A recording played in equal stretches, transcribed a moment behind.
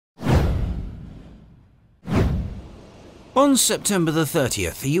On September the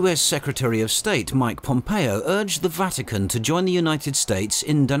 30th, the US Secretary of State Mike Pompeo urged the Vatican to join the United States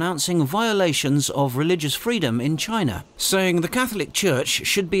in denouncing violations of religious freedom in China, saying the Catholic Church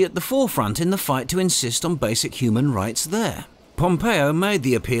should be at the forefront in the fight to insist on basic human rights there. Pompeo made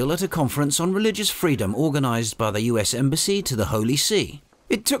the appeal at a conference on religious freedom organized by the US Embassy to the Holy See.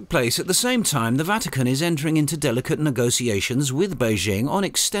 It took place at the same time the Vatican is entering into delicate negotiations with Beijing on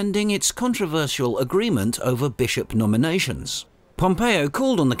extending its controversial agreement over bishop nominations. Pompeo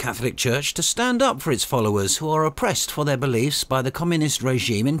called on the Catholic Church to stand up for its followers who are oppressed for their beliefs by the communist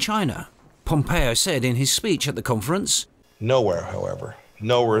regime in China. Pompeo said in his speech at the conference, "Nowhere, however,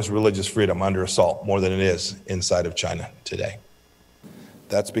 nowhere is religious freedom under assault more than it is inside of China today.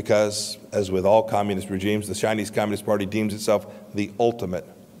 That's because, as with all communist regimes, the Chinese Communist Party deems itself the ultimate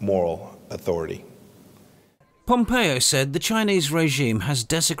moral authority." Pompeo said the Chinese regime has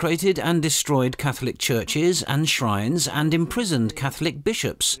desecrated and destroyed Catholic churches and shrines and imprisoned Catholic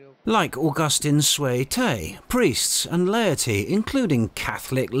bishops, like Augustine Sui Te, priests and laity, including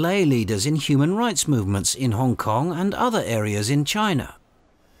Catholic lay leaders in human rights movements in Hong Kong and other areas in China.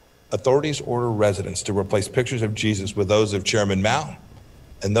 Authorities order residents to replace pictures of Jesus with those of Chairman Mao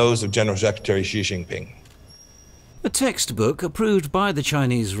and those of General Secretary Xi Jinping. A textbook approved by the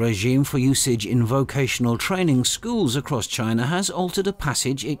Chinese regime for usage in vocational training schools across China has altered a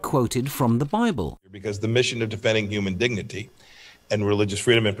passage it quoted from the Bible. Because the mission of defending human dignity, and religious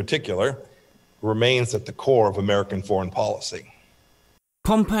freedom in particular, remains at the core of American foreign policy.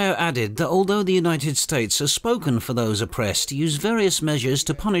 Pompeo added that although the United States has spoken for those oppressed, used various measures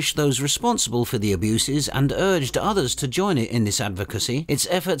to punish those responsible for the abuses and urged others to join it in this advocacy, its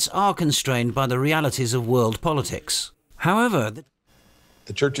efforts are constrained by the realities of world politics. However,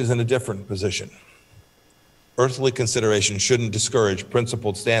 the Church is in a different position. Earthly consideration shouldn't discourage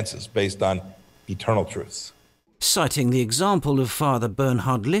principled stances based on eternal truths. Citing the example of Father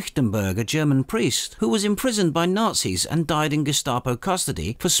Bernhard Lichtenberg, a German priest who was imprisoned by Nazis and died in Gestapo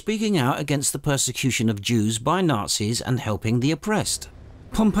custody for speaking out against the persecution of Jews by Nazis and helping the oppressed.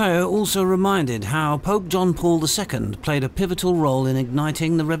 Pompeo also reminded how Pope John Paul II played a pivotal role in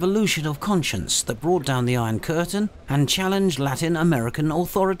igniting the revolution of conscience that brought down the Iron Curtain and challenged Latin American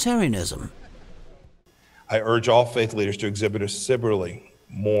authoritarianism. I urge all faith leaders to exhibit a similarly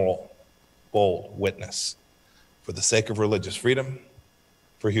moral, bold witness for the sake of religious freedom,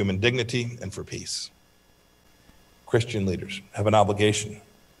 for human dignity, and for peace. Christian leaders have an obligation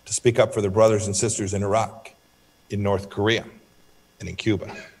to speak up for their brothers and sisters in Iraq, in North Korea, and in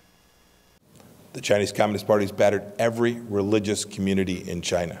Cuba. The Chinese Communist Party has battered every religious community in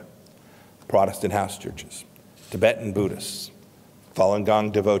China: Protestant house churches, Tibetan Buddhists, Falun Gong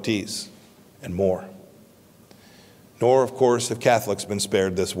devotees, and more. Nor, of course, have Catholics been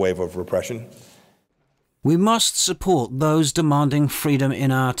spared this wave of repression. "We must support those demanding freedom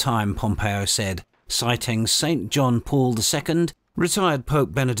in our time," Pompeo said, citing St. John Paul II, retired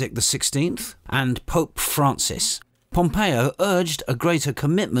Pope Benedict XVI, and Pope Francis. Pompeo urged a greater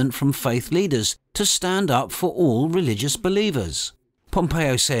commitment from faith leaders to stand up for all religious believers.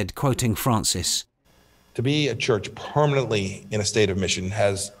 Pompeo said, quoting Francis, "To be a church permanently in a state of mission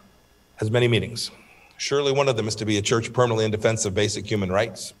has many meanings. Surely one of them is to be a church permanently in defense of basic human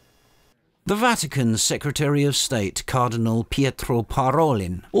rights." The Vatican's Secretary of State, Cardinal Pietro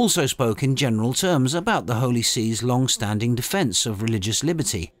Parolin, also spoke in general terms about the Holy See's long-standing defense of religious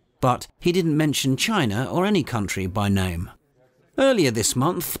liberty, but he didn't mention China or any country by name. Earlier this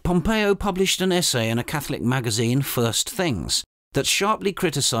month, Pompeo published an essay in a Catholic magazine, First Things, that sharply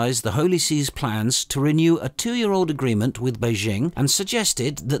criticized the Holy See's plans to renew a 2-year-old agreement with Beijing and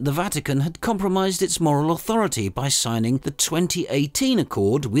suggested that the Vatican had compromised its moral authority by signing the 2018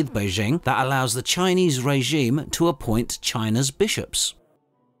 accord with Beijing that allows the Chinese regime to appoint China's bishops.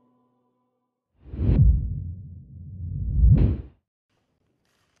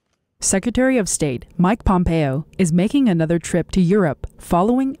 Secretary of State Mike Pompeo is making another trip to Europe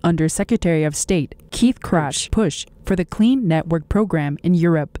following Under Secretary of State Keith Krach's push for the Clean Network program in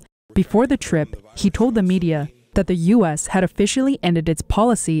Europe. Before the trip, he told the media that the U.S. had officially ended its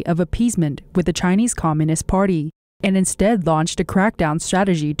policy of appeasement with the Chinese Communist Party and instead launched a crackdown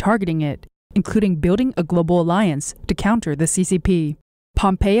strategy targeting it, including building a global alliance to counter the CCP.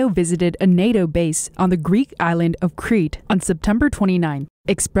 Pompeo visited a NATO base on the Greek island of Crete on September 29,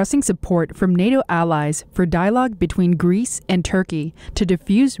 expressing support from NATO allies for dialogue between Greece and Turkey to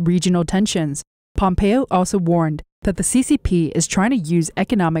diffuse regional tensions. Pompeo also warned that the CCP is trying to use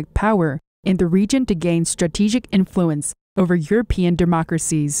economic power in the region to gain strategic influence over European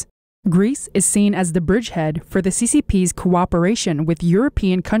democracies. Greece is seen as the bridgehead for the CCP's cooperation with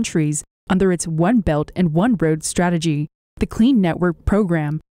European countries under its One Belt and One Road strategy, The Clean Network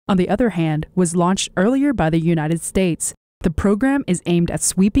program, on the other hand, was launched earlier by the United States. The program is aimed at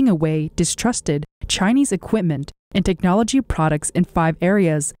sweeping away distrusted Chinese equipment and technology products in 5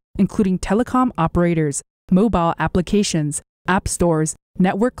 areas, including telecom operators, mobile applications, app stores,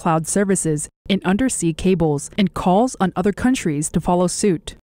 network cloud services, and undersea cables, and calls on other countries to follow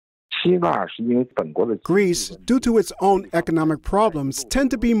suit. Greece, due to its own economic problems,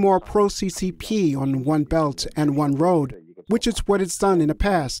 tend to be more pro-CCP on one belt and one road, which is what it's done in the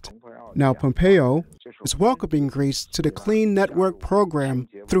past. Now Pompeo is welcoming Greece to the Clean Network program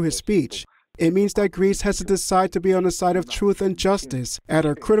through his speech. It means that Greece has to decide to be on the side of truth and justice at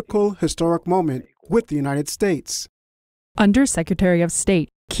a critical historic moment with the United States. Under-Secretary of State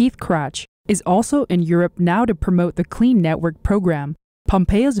Keith Krach is also in Europe now to promote the Clean Network program.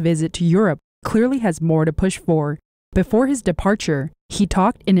 Pompeo's visit to Europe clearly has more to push for. Before his departure, he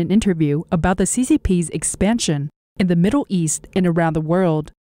talked in an interview about the CCP's expansion in the Middle East and around the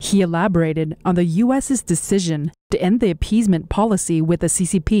world. He elaborated on the U.S.'s decision to end the appeasement policy with the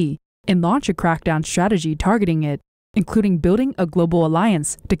CCP and launch a crackdown strategy targeting it, including building a global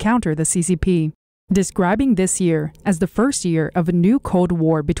alliance to counter the CCP. Describing this year as the first year of a new Cold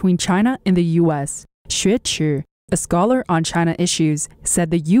War between China and the U.S., Xue Chi, a scholar on China issues,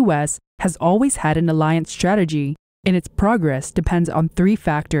 said the U.S. has always had an alliance strategy, and its progress depends on 3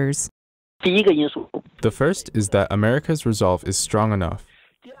 factors. The first is that America's resolve is strong enough.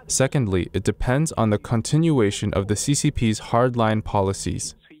 Secondly, it depends on the continuation of the CCP's hardline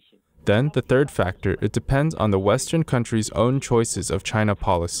policies. Then, the third factor, it depends on the Western countries' own choices of China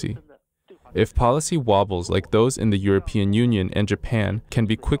policy. If policy wobbles like those in the European Union and Japan can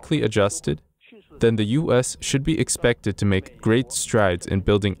be quickly adjusted, then the U.S. should be expected to make great strides in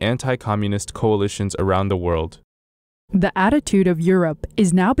building anti-communist coalitions around the world. The attitude of Europe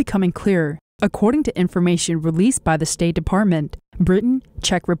is now becoming clear. According to information released by the State Department, Britain,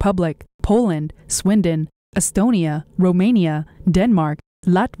 Czech Republic, Poland, Sweden, Estonia, Romania, Denmark,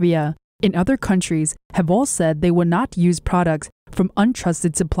 Latvia, and other countries have all said they will not use products from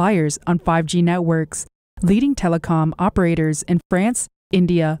untrusted suppliers on 5G networks. Leading telecom operators in France,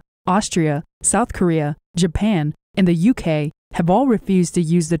 India, Austria, South Korea, Japan, and the UK have all refused to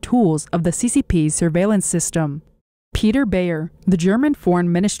use the tools of the CCP's surveillance system. Peter Bayer, the German Foreign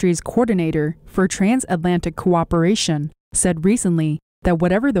Ministry's coordinator for transatlantic cooperation, said recently that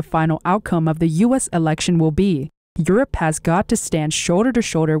whatever the final outcome of the U.S. election will be, Europe has got to stand shoulder to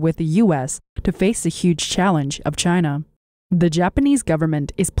shoulder with the U.S. to face the huge challenge of China. The Japanese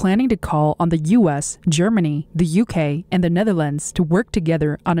government is planning to call on the U.S., Germany, the UK, and the Netherlands to work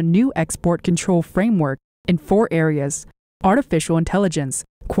together on a new export control framework in 4 areas: artificial intelligence,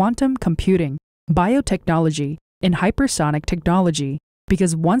 quantum computing, biotechnology, and hypersonic technology,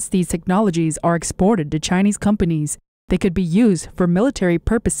 because once these technologies are exported to Chinese companies, they could be used for military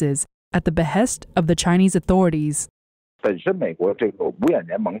purposes at the behest of the Chinese authorities. The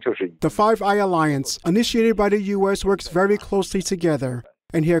Five Eye Alliance, initiated by the U.S., works very closely together.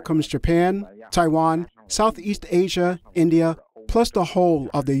 And here comes Japan, Taiwan, Southeast Asia, India, plus the whole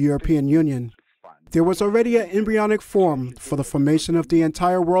of the European Union. There was already an embryonic form for the formation of the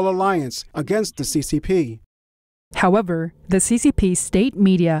entire World Alliance against the CCP. However, the CCP state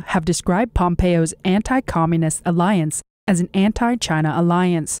media have described Pompeo's anti-communist alliance as an anti-China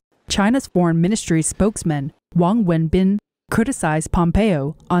alliance. China's foreign ministry spokesman, Wang Wenbin, criticized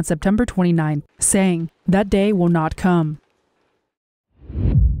Pompeo on September 29, saying that day will not come.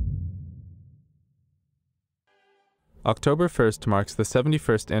 October 1st marks the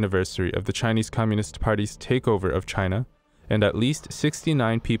 71st anniversary of the Chinese Communist Party's takeover of China, and at least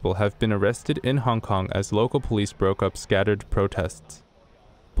 69 people have been arrested in Hong Kong as local police broke up scattered protests.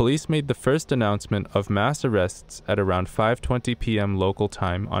 Police made the first announcement of mass arrests at around 5:20 p.m. local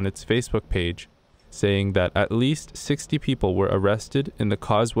time on its Facebook page, saying that at least 60 people were arrested in the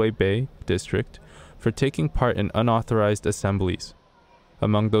Causeway Bay district for taking part in unauthorized assemblies.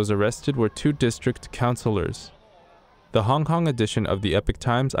 Among those arrested were 2 district councillors. The Hong Kong edition of the Epoch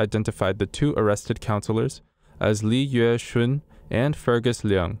Times identified the 2 arrested councillors as Li Yue-shun and Fergus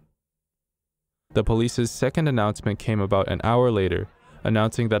Leung. The police's second announcement came about an hour later,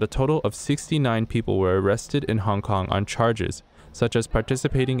 announcing that a total of 69 people were arrested in Hong Kong on charges such as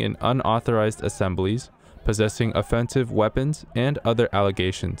participating in unauthorized assemblies, possessing offensive weapons, and other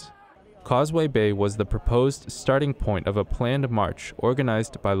allegations. Causeway Bay was the proposed starting point of a planned march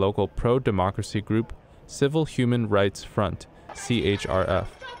organized by local pro-democracy group Civil Human Rights Front, CHRF.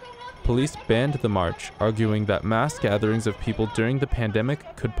 Police banned the march, arguing that mass gatherings of people during the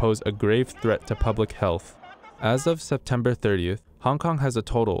pandemic could pose a grave threat to public health. As of September 30th, Hong Kong has a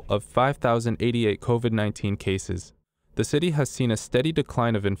total of 5,088 COVID-19 cases. The city has seen a steady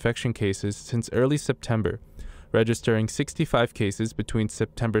decline of infection cases since early September, registering 65 cases between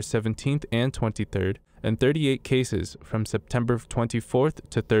September 17th and 23rd, and 38 cases from September 24th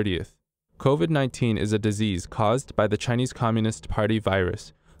to 30th. COVID-19 is a disease caused by the Chinese Communist Party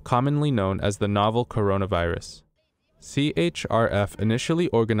virus, commonly known as the novel coronavirus. CHRF initially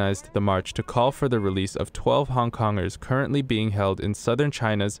organized the march to call for the release of 12 Hongkongers currently being held in southern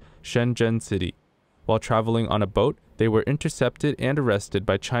China's Shenzhen city. While traveling on a boat, they were intercepted and arrested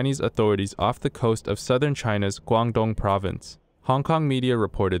by Chinese authorities off the coast of southern China's Guangdong province. Hong Kong media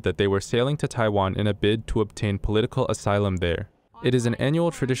reported that they were sailing to Taiwan in a bid to obtain political asylum there. It is an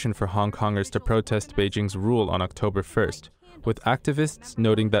annual tradition for Hong Kongers to protest Beijing's rule on October 1st, with activists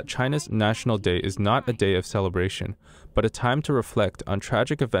noting that China's National Day is not a day of celebration, but a time to reflect on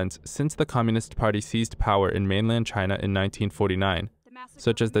tragic events since the Communist Party seized power in mainland China in 1949,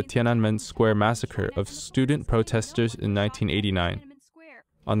 such as the Tiananmen Square massacre of student protesters in 1989.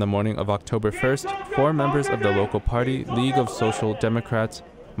 On the morning of October 1st, 4 members of the local party, League of Social Democrats,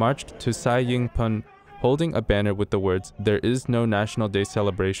 marched to Sai Ying-pun, holding a banner with the words, "There is no National Day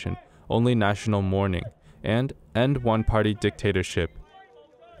celebration, only national mourning," and "End one-party dictatorship."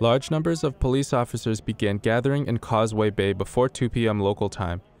 Large numbers of police officers began gathering in Causeway Bay before 2 p.m. local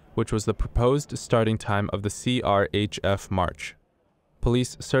time, which was the proposed starting time of the CRHF march.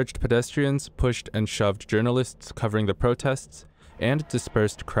 Police searched pedestrians, pushed and shoved journalists covering the protests, and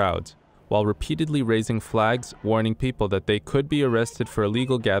dispersed crowds, while repeatedly raising flags warning people that they could be arrested for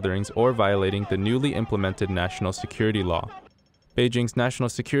illegal gatherings or violating the newly implemented national security law. Beijing's national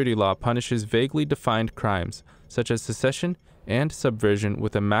security law punishes vaguely defined crimes, such as secession and subversion,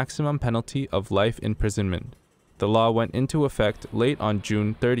 with a maximum penalty of life imprisonment. The law went into effect late on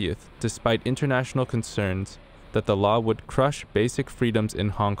June 30th, despite international concerns that the law would crush basic freedoms in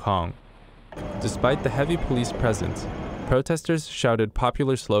Hong Kong. Despite the heavy police presence, protesters shouted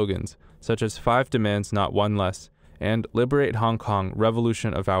popular slogans such as 5 demands not 1 less and Liberate Hong Kong,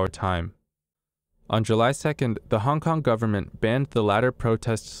 Revolution of Our Time. On July 2nd, the Hong Kong government banned the latter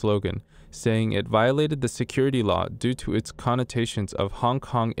protest slogan, saying it violated the security law due to its connotations of Hong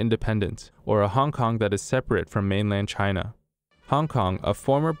Kong independence, or a Hong Kong that is separate from mainland China. Hong Kong, a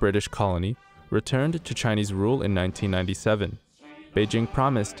former British colony, returned to Chinese rule in 1997. Beijing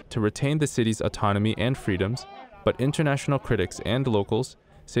promised to retain the city's autonomy and freedoms, but international critics and locals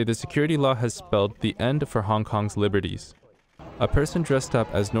say the security law has spelled the end for Hong Kong's liberties. A person dressed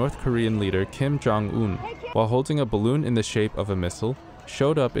up as North Korean leader Kim Jong-un, while holding a balloon in the shape of a missile,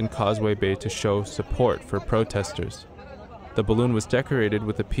 showed up in Causeway Bay to show support for protesters. The balloon was decorated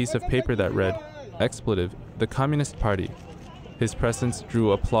with a piece of paper that read, "Expletive, the Communist Party." His presence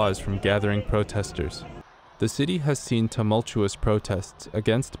drew applause from gathering protesters. The city has seen tumultuous protests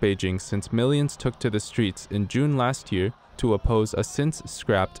against Beijing since millions took to the streets in June last year to oppose a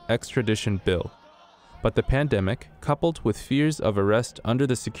since-scrapped extradition bill. But the pandemic, coupled with fears of arrest under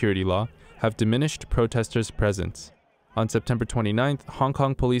the security law, have diminished protesters' presence. On September 29th, Hong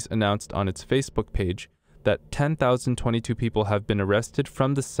Kong police announced on its Facebook page that 10,022 people have been arrested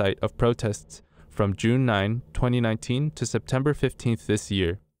from the site of protests from June 9, 2019 to September 15th this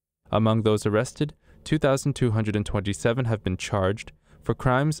year. Among those arrested, 2,227 have been charged for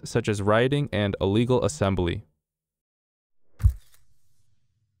crimes such as rioting and illegal assembly.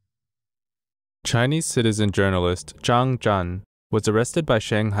 Chinese citizen journalist Zhang Zhan was arrested by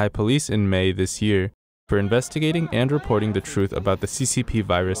Shanghai police in May this year for investigating and reporting the truth about the CCP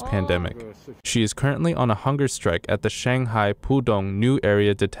virus pandemic. She is currently on a hunger strike at the Shanghai Pudong New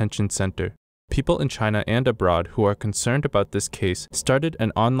Area Detention Center. People in China and abroad who are concerned about this case started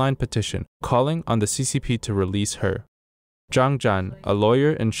an online petition calling on the CCP to release her. Zhang Zhan, a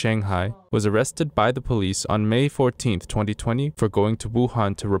lawyer in Shanghai, was arrested by the police on May 14, 2020 for going to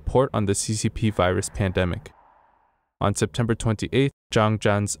Wuhan to report on the CCP virus pandemic. On September 28, Zhang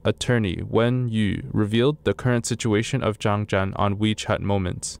Zhan's attorney, Wen Yu, revealed the current situation of Zhang Zhan on WeChat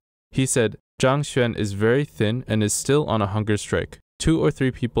Moments. He said, "Zhang Xuan is very thin and is still on a hunger strike. 2 or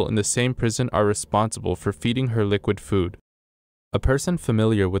 3 people in the same prison are responsible for feeding her liquid food." A person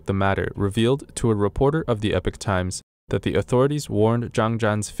familiar with the matter revealed to a reporter of the Epoch Times that the authorities warned Zhang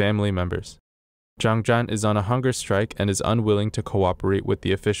Zhan's family members. Zhang Zhan is on a hunger strike and is unwilling to cooperate with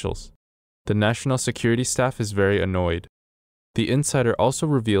the officials. The national security staff is very annoyed. The insider also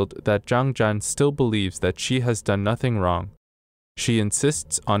revealed that Zhang Zhan still believes that she has done nothing wrong. She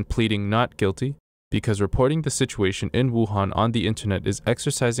insists on pleading not guilty because reporting the situation in Wuhan on the internet is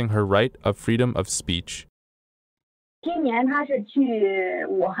exercising her right of freedom of speech.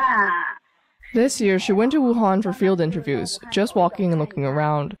 This year, she went to Wuhan for field interviews, just walking and looking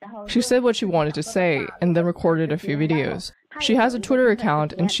around. She said what she wanted to say and then recorded a few videos. She has a Twitter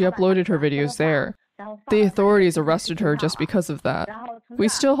account and she uploaded her videos there. The authorities arrested her just because of that. We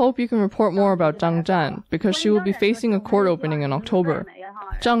still hope you can report more about Zhang Zhan because she will be facing a court opening in October.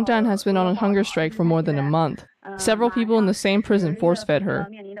 Zhang Zhan has been on a hunger strike for more than a month. Several people in the same prison force-fed her.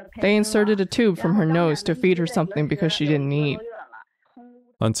 They inserted a tube from her nose to feed her something because she didn't eat.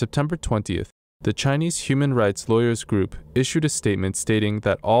 On September 20th, the Chinese Human Rights Lawyers Group issued a statement stating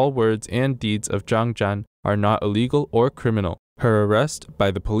that all words and deeds of Zhang Zhan are not illegal or criminal. Her arrest by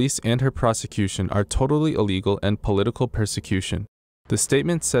the police and her prosecution are totally illegal and political persecution. The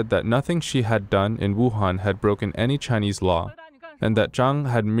statement said that nothing she had done in Wuhan had broken any Chinese law, and that Zhang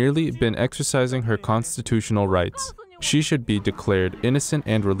had merely been exercising her constitutional rights. She should be declared innocent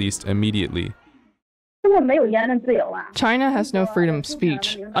and released immediately. China has no freedom of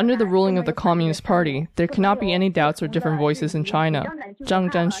speech. Under the ruling of the Communist Party, there cannot be any doubts or different voices in China.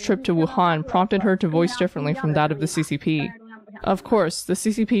 Zhang Zhan's trip to Wuhan prompted her to voice differently from that of the CCP. Of course, the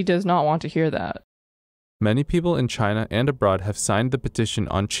CCP does not want to hear that. Many people in China and abroad have signed the petition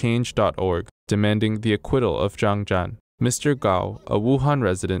on change.org, demanding the acquittal of Zhang Zhan. Mr. Gao, a Wuhan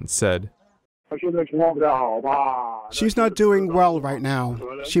resident, said, "She's not doing well right now.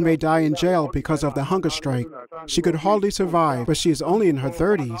 She may die in jail because of the hunger strike. She could hardly survive, but she is only in her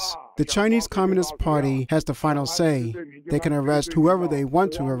 30s. The Chinese Communist Party has the final say. They can arrest whoever they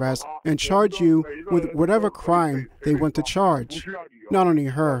want to arrest and charge you with whatever crime they want to charge. Not only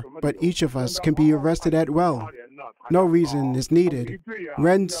her, but each of us can be arrested at will. No reason is needed.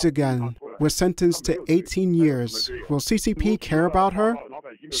 Ren Zigan was sentenced to 18 years. Will CCP care about her?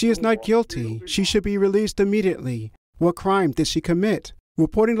 She is not guilty. She should be released immediately. What crime did she commit?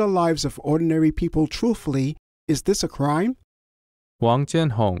 Reporting the lives of ordinary people truthfully, is this a crime?" Wang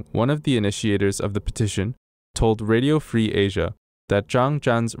Jianhong, one of the initiators of the petition, told Radio Free Asia that Zhang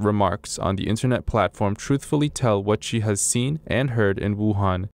Zhan's remarks on the internet platform truthfully tell what she has seen and heard in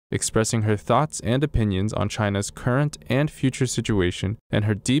Wuhan, expressing her thoughts and opinions on China's current and future situation and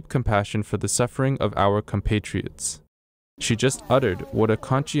her deep compassion for the suffering of our compatriots. She just uttered what a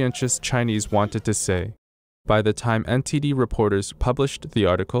conscientious Chinese wanted to say. By the time NTD reporters published the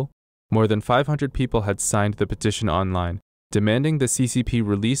article, more than 500 people had signed the petition online, demanding the CCP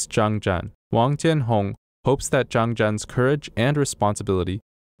release Zhang Zhan. Wang Jianhong hopes that Zhang Zhan's courage and responsibility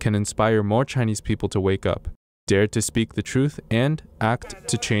can inspire more Chinese people to wake up, dare to speak the truth, and act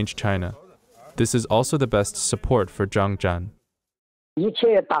to change China. This is also the best support for Zhang Zhan.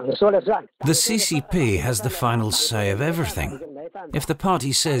 The CCP has the final say of everything. If the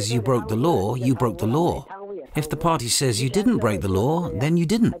party says you broke the law, you broke the law. If the party says you didn't break the law, then you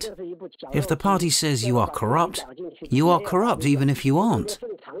didn't. If the party says you are corrupt even if you aren't.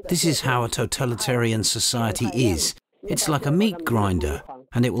 This is how a totalitarian society is. It's like a meat grinder,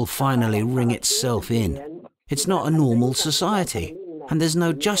 and it will finally ring itself in. It's not a normal society, and there's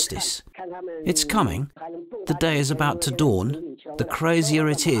no justice. It's coming. The day is about to dawn. The crazier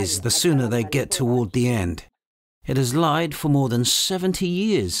it is, the sooner they get toward the end. It has lied for more than 70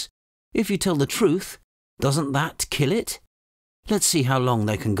 years. If you tell the truth, doesn't that kill it? Let's see how long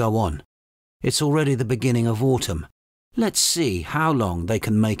they can go on. It's already the beginning of autumn. Let's see how long they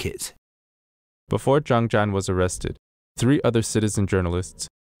can make it. Before Zhang Zhan was arrested, 3 other citizen journalists,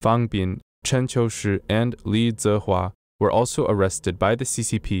 Fang Bin, Chen Qiushi, and Li Zehua, were also arrested by the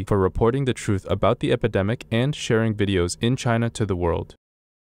CCP for reporting the truth about the epidemic and sharing videos in China to the world.